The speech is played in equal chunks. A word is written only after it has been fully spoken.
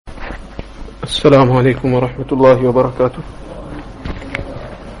السلام عليكم ورحمة الله وبركاته.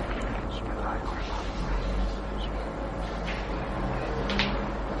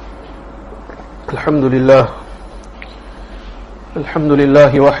 الحمد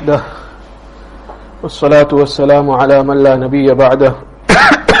لله وحده، والصلاة والسلام على من لا نبي بعده،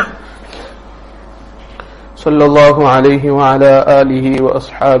 صلى الله عليه وعلى آله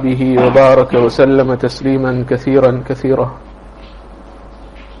وأصحابه وبارك وسلم تسليما كثيرا كثيرا.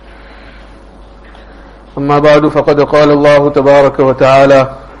 أما بعد، فقد قال الله تبارك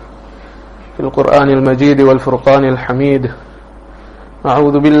وتعالى في القرآن المجيد والفرقان الحميد: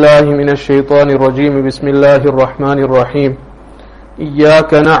 أعوذ بالله من الشيطان الرجيم، بسم الله الرحمن الرحيم،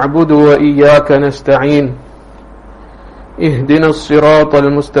 إياك نعبد وإياك نستعين، اهدنا الصراط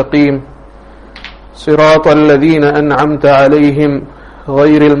المستقيم، صراط الذين أنعمت عليهم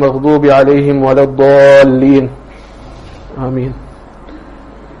غير المغضوب عليهم ولا الضالين، آمين.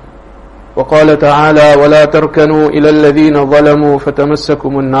 وقال تعالى: ولا تركنوا إلى الذين ظلموا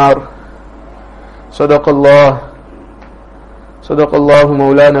فتمسكم النار. صدق الله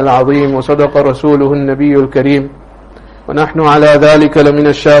مولانا العظيم، وصدق رسوله النبي الكريم، ونحن على ذلك لمن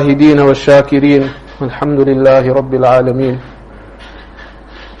الشاهدين والشاكرين، والحمد لله رب العالمين.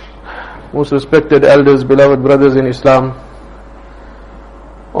 Most respected elders, beloved brothers in Islam,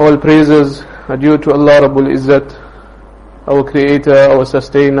 all praises are due to Allah Rabbul Izzat, our creator, our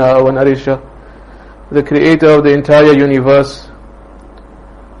sustainer, our nourisher, the creator of the entire universe.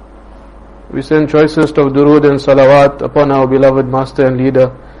 We send choicest of durood and salawat upon our beloved master and leader,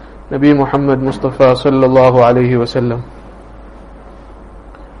 Nabi Muhammad Mustafa sallallahu alayhi wasallam.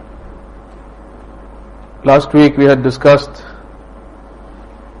 Last week we had discussed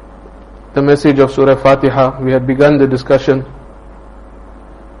the message of Surah Faatiha. We had begun the discussion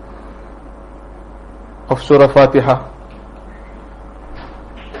of Surah Faatiha,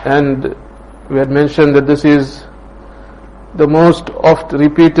 and we had mentioned that this is the most oft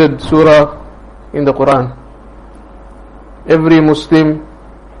repeated surah in the Quran. Every Muslim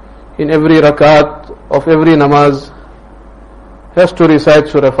in every rakat of every namaz has to recite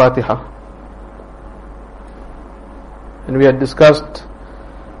Surah Faatiha. And we had discussed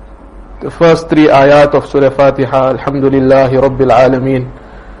the first three ayat of Surah Faatiha: Alhamdulillahi Rabbil Alameen,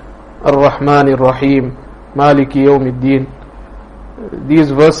 Ar-Rahman Ar-Rahim, Maliki Yawmiddin. These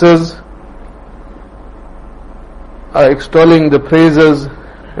verses are extolling the praises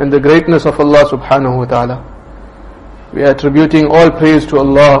and the greatness of Allah subhanahu wa ta'ala. We are attributing all praise to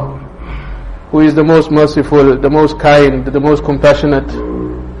Allah, who is the most merciful, the most kind, the most compassionate,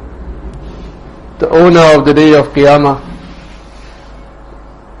 the owner of the day of Qiyamah.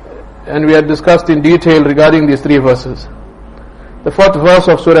 And we had discussed in detail regarding these three verses. The fourth verse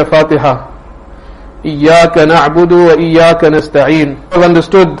of Surah Faatiha, Iyyaka na'budu wa iyyaka nasta'een. We have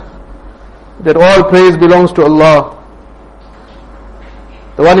understood that all praise belongs to Allah.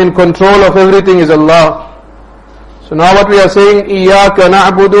 The one in control of everything is Allah. So now what we are saying, Iyyaka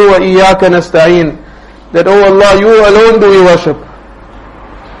na'budu wa iyyaka nasta'een, that, oh Allah, you alone do we worship.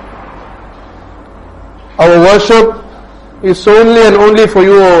 Our worship is solely and only for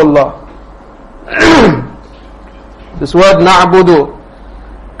you, O Allah. This word na'budu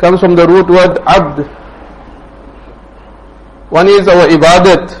comes from the root word abd. One is our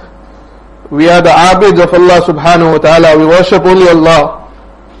ibadat. We are the abids of Allah subhanahu wa ta'ala. We worship only Allah.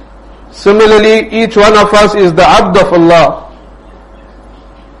 Similarly, each one of us is the abd of Allah.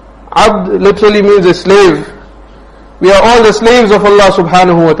 Abd literally means a slave. We are all the slaves of Allah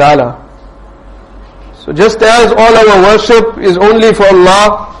subhanahu wa ta'ala. So just as all our worship is only for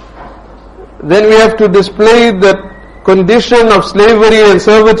Allah, then we have to display the condition of slavery and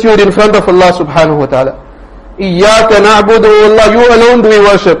servitude in front of Allah subhanahu wa ta'ala. Iyyaka na'budu, Allah, you alone do we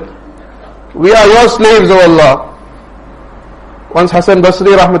worship. We are your slaves, O Allah. Once Hasan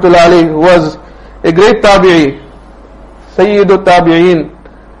Basri rahmatullah alayhi, who was a great tabi'i, Sayyidut Tabi'een,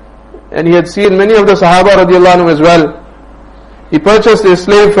 and he had seen many of the Sahaba radiallahu anhu as well. He purchased a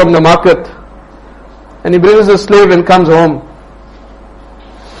slave from the market, and he brings the slave and comes home.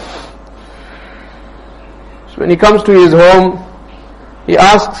 So when he comes to his home, he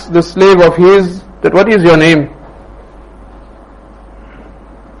asks the slave of his that, what is your name?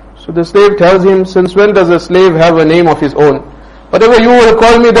 So the slave tells him, since when does a slave have a name of his own? Whatever you will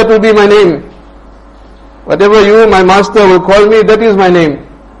call me, that will be my name. Whatever you, my master, will call me, that is my name.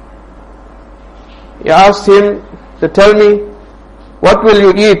 He asked him to tell me, what will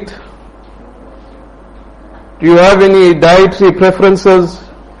you eat? Do you have any dietary preferences?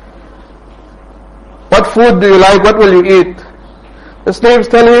 What food do you like? What will you eat? The slave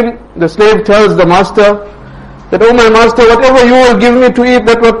tells the master that, oh my master, whatever you will give me to eat,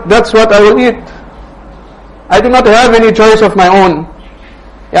 that's what I will eat. I do not have any choice of my own.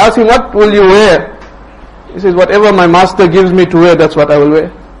 He asked him, what will you wear? He says, whatever my master gives me to wear, that's what I will wear.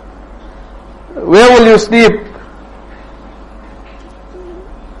 Where will you sleep?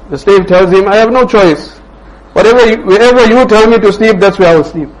 The slave tells him, I have no choice. Wherever you tell me to sleep, that's where I will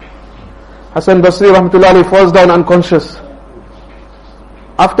sleep. Hassan Basri rahmatullahi falls down unconscious.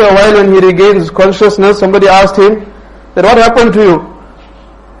 After a while, when he regains consciousness, somebody asked him that, what happened to you?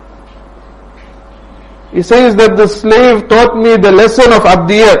 He says that the slave taught me the lesson of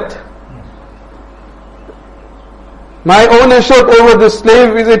abdiyat. My ownership over the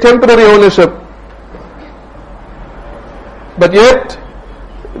slave is a temporary ownership. But yet,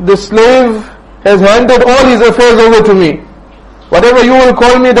 the slave has handed all his affairs over to me. Whatever you will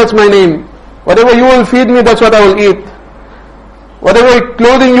call me, that's my name. Whatever you will feed me, that's what I will eat. Whatever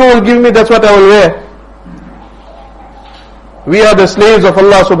clothing you will give me, that's what I will wear. We are the slaves of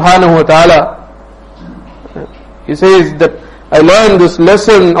Allah subhanahu wa ta'ala. He says that I learned this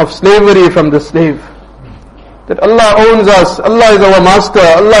lesson of slavery from the slave. That Allah owns us, Allah is our master,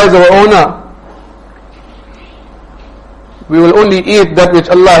 Allah is our owner. We will only eat that which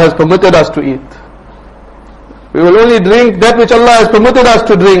Allah has permitted us to eat. We will only drink that which Allah has permitted us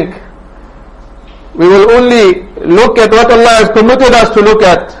to drink. We will only look at what Allah has permitted us to look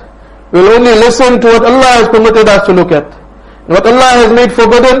at. We will only listen to what Allah has permitted us to look at. And what Allah has made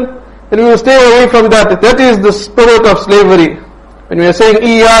forbidden, then we will stay away from that. That is the spirit of slavery. When we are saying,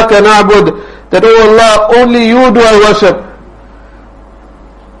 Iyaka na'bud, that, oh Allah, only you do I worship.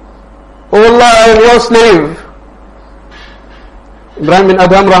 Oh Allah, I am your slave. Ibrahim bin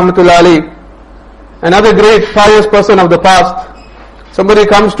Adham rahmatullahi alayhi, another great pious person of the past, somebody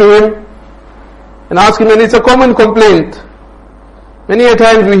comes to him and asks him, and it's a common complaint. Many a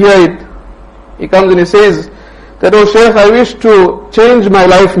times we hear it. He comes and he says that, oh Shaykh, I wish to change my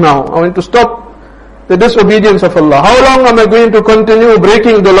life now. I want to stop the disobedience of Allah. How long am I going to continue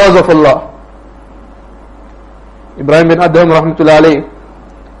breaking the laws of Allah? Ibrahim bin Adham rahmatullahi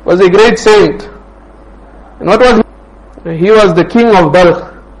alayhi was a great saint. And what was he? He was the king of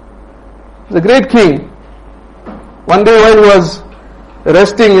Balkh. He was a great king. One day when he was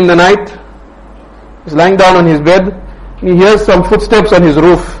resting in the night, he was lying down on his bed, and he hears some footsteps on his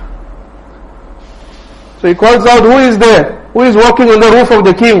roof. So he calls out, who is there? Who is walking on the roof of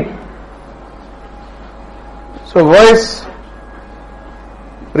the king? So a voice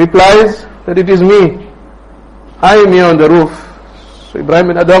replies that it is me. I am here on the roof. So Ibrahim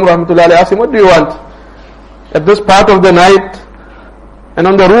bin Adham rahmatullahi asked him, what do you want? At this part of the night and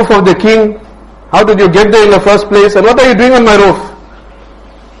on the roof of the king, how did you get there in the first place, and what are you doing on my roof?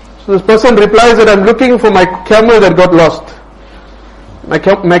 So this person replies that I'm looking for my camel that got lost. My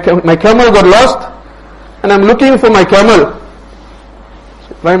camel got lost and I'm looking for my camel.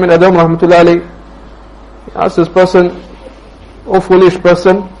 So Ibrahim bin Adham rahmatullahi alayhi asked this person, oh foolish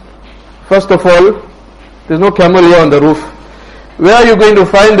person, first of all, there's no camel here on the roof. Where are you going to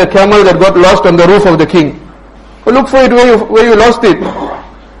find the camel that got lost on the roof of the king? Well, look for it where you lost it.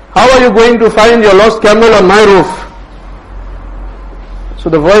 How are you going to find your lost camel on my roof? So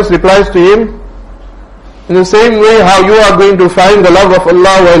the voice replies to him, in the same way how you are going to find the love of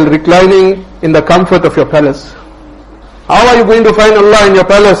Allah while reclining in the comfort of your palace. How are you going to find Allah in your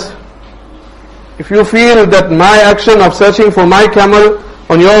palace? If you feel that my action of searching for my camel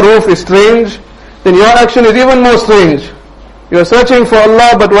on your roof is strange, then your action is even more strange. You are searching for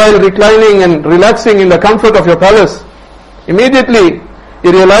Allah, but while reclining and relaxing in the comfort of your palace. Immediately,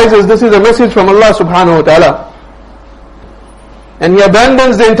 he realizes this is a message from Allah subhanahu wa ta'ala. And he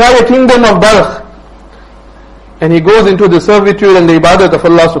abandons the entire kingdom of Balkh. And he goes into the servitude and the ibadat of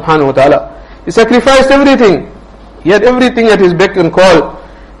Allah subhanahu wa ta'ala. He sacrificed everything. He had everything at his beck and call.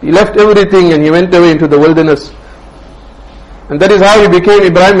 He left everything and he went away into the wilderness. And that is how he became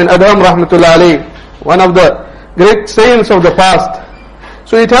Ibrahim bin Adham rahmatullahi alayhi, one of the great saints of the past.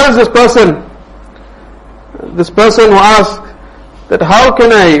 So he tells this person who asks that how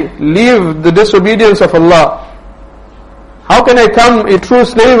can I leave the disobedience of Allah? How can I become a true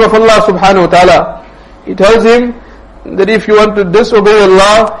slave of Allah subhanahu wa ta'ala? He tells him that if you want to disobey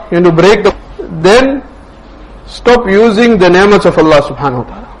Allah, you want to break then stop using the ni'mats of Allah subhanahu wa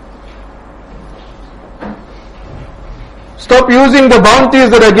ta'ala. Stop using the bounties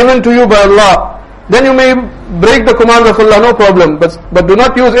that are given to you by Allah. Then you may break the commands of Allah, no problem. But do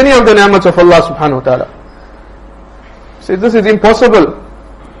not use any of the ni'mats of Allah subhanahu wa ta'ala. See, this is impossible.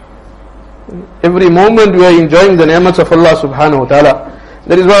 Every moment we are enjoying the ni'mats of Allah subhanahu wa ta'ala.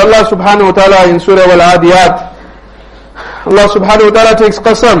 That is why Allah subhanahu wa ta'ala in Surah Al-Adiyat, Allah subhanahu wa ta'ala takes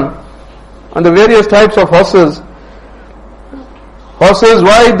qasam. on the various types of horses. Horses,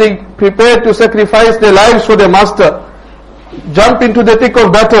 why they prepare to sacrifice their lives for their master, jump into the thick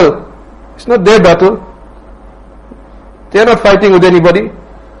of battle. It's not their battle. They are not fighting with anybody.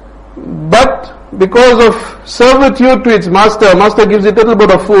 But because of servitude to its master, master gives it a little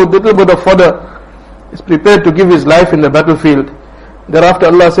bit of food, little bit of fodder, is prepared to give his life in the battlefield. Thereafter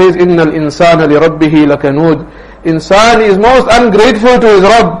Allah says, إِنَّ الْإِنسَانَ لِرَبِّهِ لَكَنُودٌ. Insan is most ungrateful to his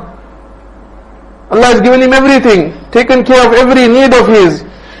Rabb. Allah has given him everything, taken care of every need of his,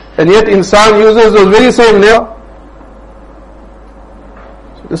 and yet insan uses those very same names.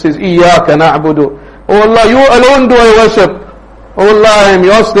 So this is إِيَّاكَ نَعْبُدُ. Oh Allah, you alone do I worship. Oh Allah, I am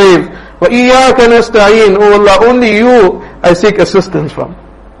your slave. وَإِيَّاكَ نَسْتَعِينُ. Oh Allah, only you I seek assistance from.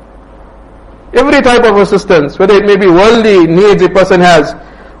 Every type of assistance, whether it may be worldly needs a person has,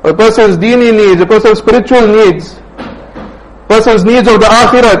 or a person's deeni needs, a person's spiritual needs, person's needs of the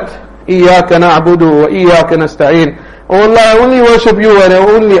akhirat. إِيَّاكَ نَعْبُدُ وَإِيَّاكَ نَسْتَعِينُ. Oh Allah, I only worship you and I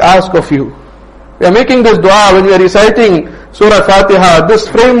only ask of you. We are making this dua when we are reciting Surah Faatiha, this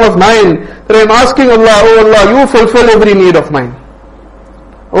frame of mind, that I am asking Allah, oh Allah, you fulfill every need of mine.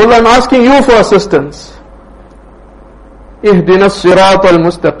 Oh Allah, I am asking you for assistance. اهدنا الصراط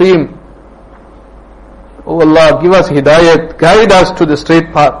المستقيم. Oh Allah, give us hidayat, guide us to the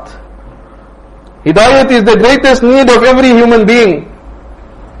straight path. Hidayat is the greatest need of every human being.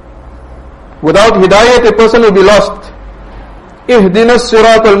 Without hidayat, a person will be lost. اهدنا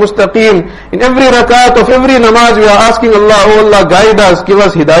الصراط المستقيم. In every rakat of every namaz, we are asking Allah, oh Allah, guide us, give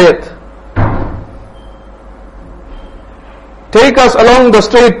us hidayat. Take us along the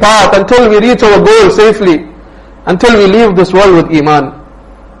straight path until we reach our goal safely, until we leave this world with iman.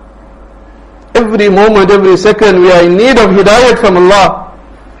 Every moment, every second, we are in need of hidayat from Allah.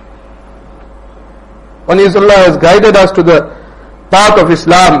 One is Allah has guided us to the path of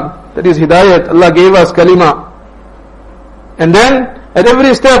Islam, that is hidayat. Allah gave us kalima. And then, at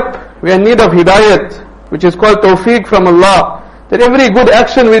every step, we are in need of hidayat, which is called tawfiq from Allah. That every good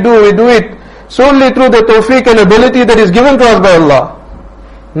action we do it solely through the tawfiq and ability that is given to us by Allah.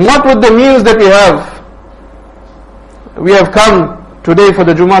 Not with the means that we have. We have come today for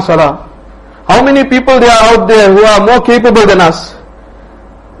the Jumuah Salah. How many people there are out there who are more capable than us?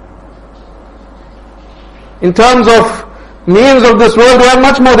 In terms of means of this world, they are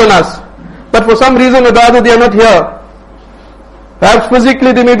much more than us. But for some reason or the other, they are not here. Perhaps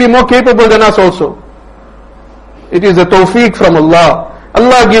physically they may be more capable than us also. It is a tawfiq from Allah.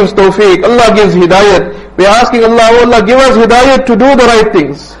 Allah gives tawfiq, Allah gives hidayat. We are asking Allah, oh Allah, give us hidayat to do the right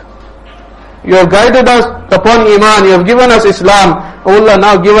things. You have guided us upon iman, you have given us Islam. Oh Allah,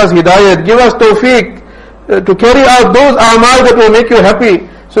 now give us hidayat, give us tawfiq to carry out those a'mal that will make you happy,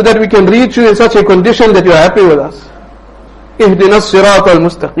 so that we can reach you in such a condition that you are happy with us. اهدنا الصراط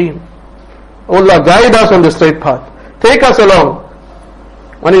المستقيم. Oh Allah, guide us on the straight path. Take us along.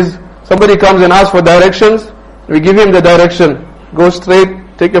 Somebody comes and asks for directions, we give him the direction. Go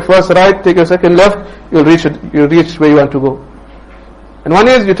straight, take your first right, take your second left, you'll reach where you want to go. And one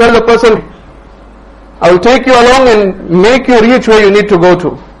is, you tell the person, I will take you along and make you reach where you need to go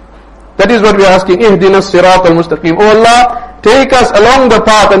to. That is what we are asking. اهدنا الصراط المستقيم. Oh Allah, take us along the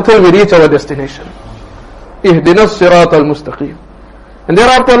path until we reach our destination. اهدنا الصراط المستقيم. And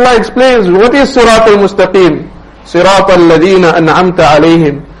thereafter Allah explains, what is صراط المستقيم? صراط الذين أنعمت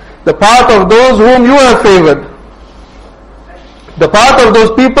عليهم. The path of those whom you have favored. The path of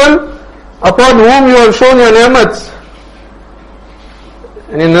those people upon whom you have shown your ni'mats.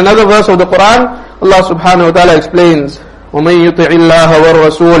 And in another verse of the Quran, Allah subhanahu wa ta'ala explains, وَمَن يُطِعِ اللَّهَ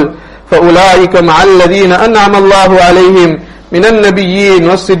وَالرَّسُولَ فَأُولَٰئِكَ مَعَ الَّذِينَ أَنْعَمَ اللَّهُ عَلَيْهِمْ مِنَ النَّبِيِّينَ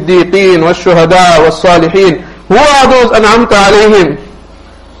وَالصِّدِّيقِينَ وَالشُّهَدَاءِ وَالصَّالِحِينَ. Who are those أَنْعَمْتَ عَلَيْهِمْ?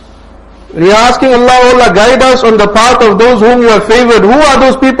 We are asking Allah, oh Allah, guide us on the path of those whom you have favored. Who are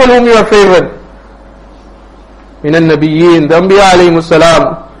those people whom you have favored? مِنَ النَّبِيِّينَ, the Anbiya alayhimus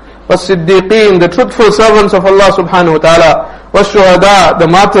salam. وَالصِّدِّيقِينَ, the truthful servants of Allah subhanahu wa ta'ala. وَالشُّهَدَاء, the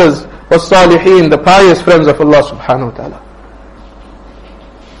martyrs. وَالصَّالِحِينَ, the pious friends of Allah subhanahu wa ta'ala.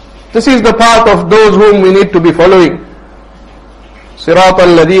 This is the path of those whom we need to be following. صِرَاطَ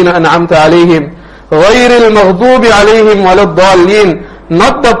الَّذِينَ أَنْعَمْتَ عَلَيْهِمْ غَيْرِ الْمَغْضُوبِ عَلَيْهِمْ وَلَا الضَّالِّينَ.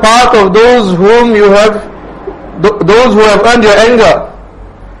 Not the path of those whom you have, those who have earned your anger,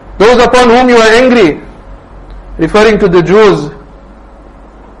 those upon whom you are angry, referring to the Jews.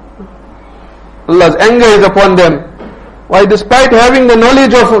 Allah's anger is upon them. Why, despite having the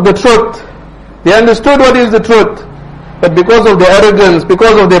knowledge of the truth, they understood what is the truth, but because of their arrogance,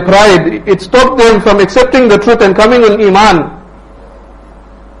 because of their pride, it stopped them from accepting the truth and coming in iman.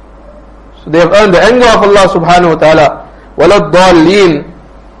 So they have earned the anger of Allah subhanahu wa ta'ala. وَلَا الضَّالِّينَ.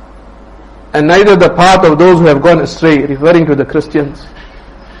 and neither the path of those who have gone astray, referring to the Christians.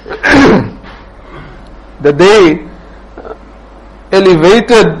 That they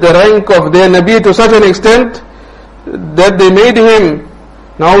elevated the rank of their Nabi to such an extent that they made him,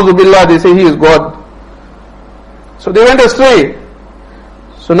 na'udhu billah, they say he is God. So they went astray.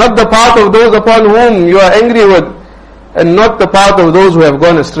 So not the path of those upon whom you are angry with, and not the path of those who have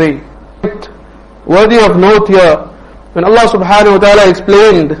gone astray. Worthy of note here, when Allah subhanahu wa ta'ala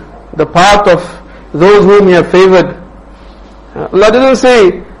explained the path of those whom He have favored, Allah didn't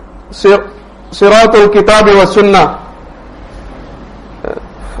say Siratul Kitabi wa Sunnah,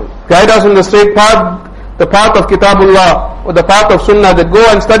 guide us in the straight path, the path of Kitabullah or the path of Sunnah, that go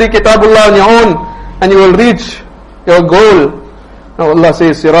and study Kitabullah on your own and you will reach your goal. Now Allah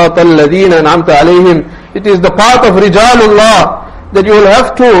says Siratul Ladina An'amta Alayhim. It is the path of Rijalullah, that you will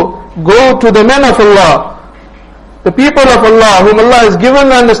have to go to the men of Allah, the people of Allah, whom Allah has given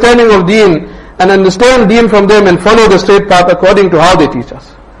the understanding of deen, and understand deen from them and follow the straight path according to how they teach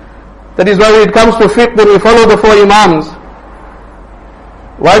us. That is why when it comes to fiqh, then we follow the four imams.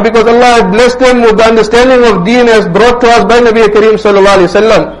 Why? Because Allah has blessed them with the understanding of deen as brought to us by Nabi Kareem sallallahu alayhi wa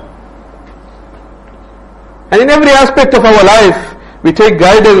sallam. And in every aspect of our life, we take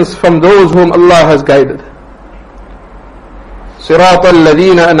guidance from those whom Allah has guided. Siratal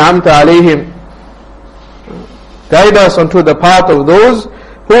ladina an'amta alayhim. Guide us onto the path of those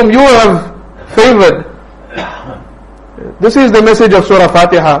whom you have favored. This is the message of Surah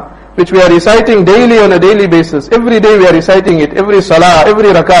Faatiha, which we are reciting daily on a daily basis. Every day we are reciting it, every salah, every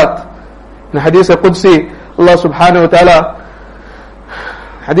rakat. In Hadith Qudsi, Allah subhanahu wa ta'ala,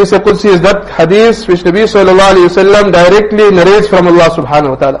 Hadith Qudsi is that hadith which Nabi sallallahu alayhi wa sallam directly narrates from Allah subhanahu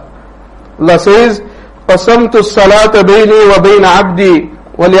wa ta'ala. Allah says, قَسَمْتُ الصَّلَاةَ بَيْنِي وَبَيْنَ عَبْدِي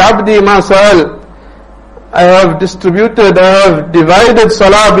وَلِعَبْدِي مَا سَأَلْ. I have distributed, I have divided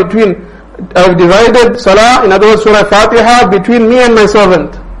salah, in other words Surah Fatiha, between me and my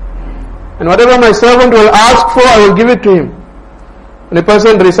servant. And whatever my servant will ask for, I will give it to him. When a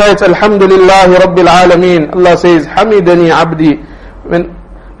person recites Alhamdulillahi Rabbil Alameen, Allah says Hamidani Abdi. When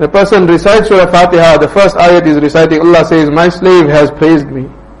the person recites Surah Fatiha, the first ayat is reciting, Allah says, my slave has praised me.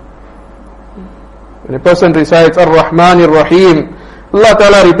 When a person recites Ar-Rahman Ar-Rahim, Allah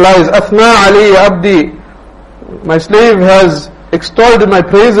Ta'ala replies, Athna Ali Abdi. My slave has extolled my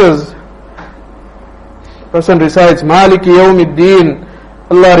praises. The person recites Maliki Yawmiddin.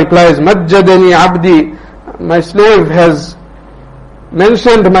 Allah replies, Majjadani Abdi. My slave has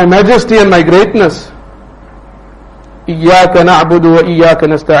mentioned my majesty and my greatness. Iyaka na'budu wa iyaka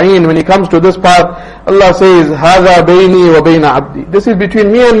nasta'een. When he comes to this part, Allah says, Hadha bayni wa bayna abdi. This is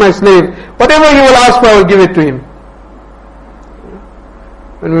between me and my slave. Whatever he will ask for, I will give it to him.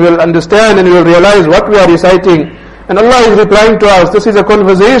 When we will understand and we will realize what we are reciting, and Allah is replying to us, this is a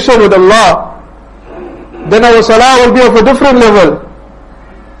conversation with Allah, then our salah will be of a different level.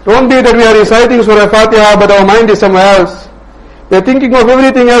 Don't be that we are reciting Surah Fatiha but our mind is somewhere else. We are thinking of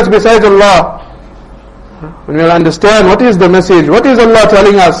everything else besides Allah. When we will understand what is the message, what is Allah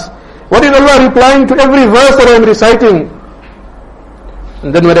telling us, what is Allah replying to every verse that I am reciting.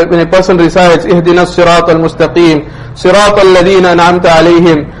 And then when a person recites Ihdina as-sirat al-mustaqim, sirat al-ladina an'amta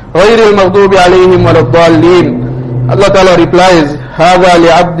alayhim, ghayri al-maghdubi alayhim wal-dallin, Allah Ta'ala replies, Hadha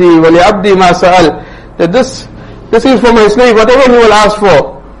li'abdi wa li'abdi ma sa'al. That this is for my slave, whatever he will ask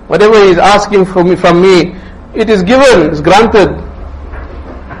for, whatever he is asking from me, it is given, is granted.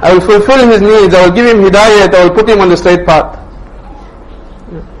 I will fulfill his needs, I will give him hidayat, I will put him on the straight path.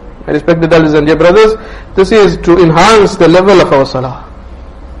 I respect the elders and dear brothers, this is to enhance the level of our salah.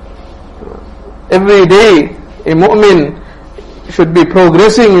 Every day, a mu'min should be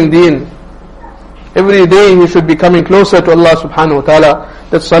progressing in deen. Every day he should be coming closer to Allah subhanahu wa ta'ala.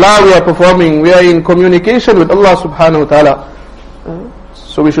 That salah we are performing, we are in communication with Allah subhanahu wa ta'ala.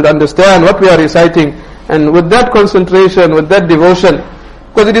 So we should understand what we are reciting, and with that concentration, with that devotion,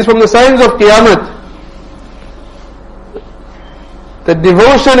 because it is from the signs of Qiyamah, that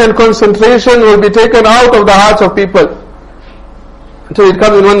devotion and concentration will be taken out of the hearts of people. So it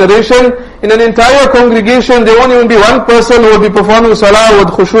comes in one narration, in an entire congregation there won't even be one person who will be performing salah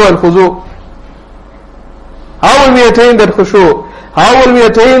with khushu and khuzu. How will we attain that khushu? How will we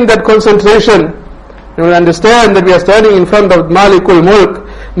attain that concentration? We will understand that we are standing in front of Malikul Mulk,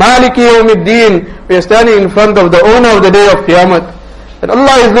 Maliki Yawmiddin. We are standing in front of the owner of the day of Qiyamah. That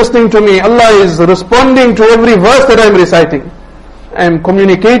Allah is listening to me, Allah is responding to every verse that I am reciting. I am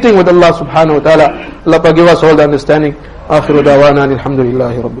communicating with Allah subhanahu wa ta'ala. Allah give us all the understanding. Akhiru dawana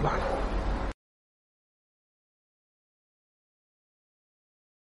alhamdulillahi rabbil alamin.